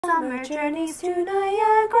Summer journeys to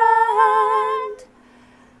Niagara and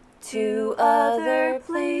to other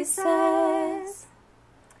places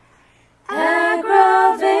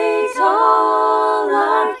aggravate all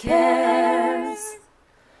our cares.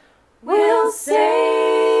 We'll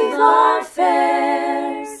save our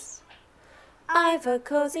fares. I've a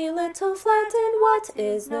cozy little flat in what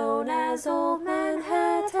is known as Old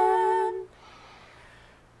Manhattan.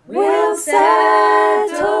 We'll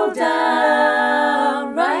settle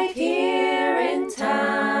down right here in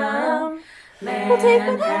town. We'll take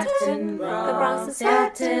Manhattan, the Bronx and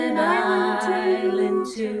Staten Island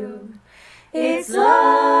too. It's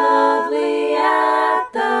lovely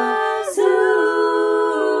at the zoo.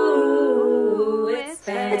 It's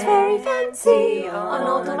very fancy on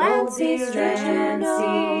Old Delancey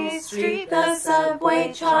Street. The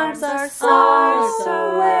subway charms our soul,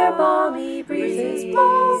 so where balmy breezes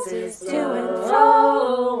blow to and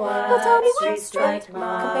fro. Well, tell me what street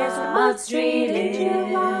compares with Mud Street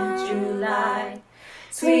in July.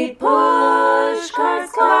 Sweet push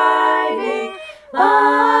carts gliding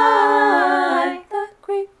by. The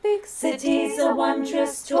great big city's a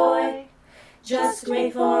wondrous toy, just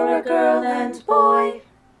great for a girl and boy.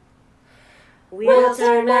 We'll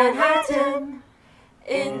turn Manhattan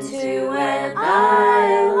into an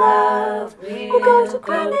isle of. We'll go to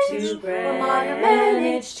Greenwich, where modern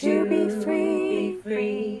manage to be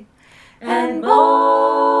free. And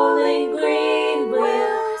Bowling Green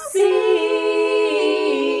we'll see.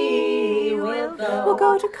 We'll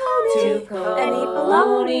go to Coney and eat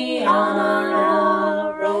bologna on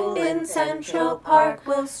a roll. In Central Park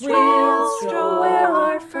we'll stroll where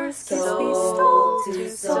our first kiss we stole. To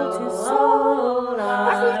Seoul,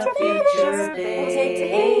 our future we'll take to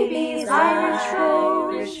Amy's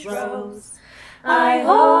Irish Rose. I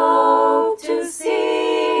hope to see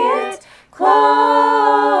it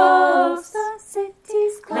close. The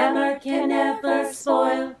city's glamour can never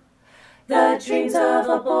spoil the dreams of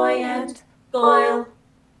a boy and girl.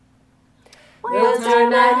 We'll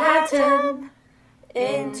turn Manhattan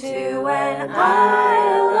into an island.